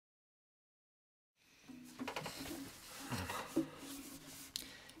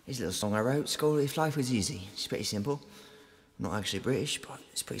Here's a little song I wrote. It's called If Life Was Easy. It's pretty simple. Not actually British, but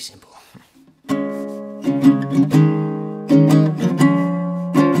it's pretty simple.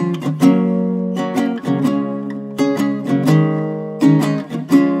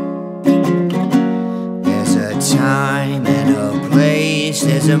 There's a time and a place,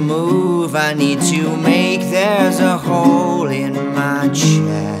 there's a move I need to make, there's a hole in my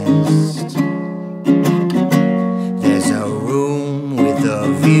chest. There's a room with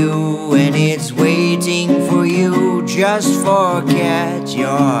a view and it's waiting for you. Just forget your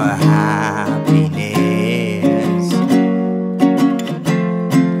happiness.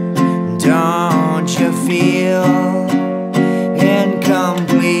 Don't you feel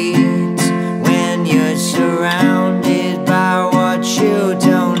incomplete when you're surrounded by what you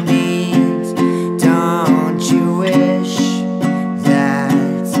don't need? Don't you wish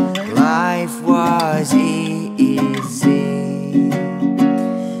that life was easy?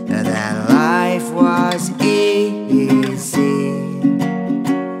 That life was easy.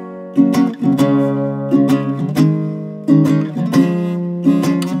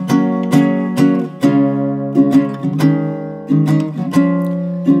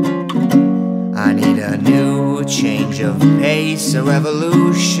 I need a new change of pace, a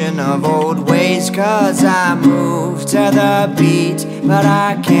revolution of old ways, 'cause I move to the beat, but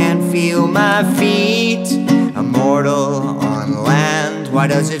I can't feel my feet. Immortal on land, why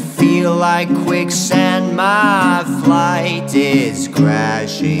does it feel like quicksand? My flight is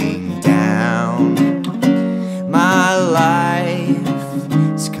crashing down. My life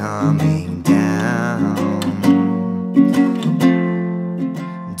is coming down.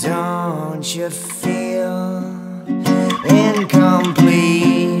 Don't you feel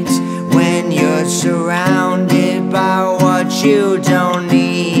incomplete when you're surrounded by what you don't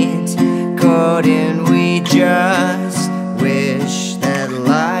need? Couldn't we just wish that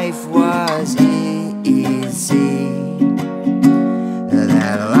life was easy?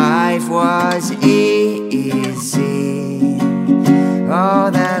 That life was easy.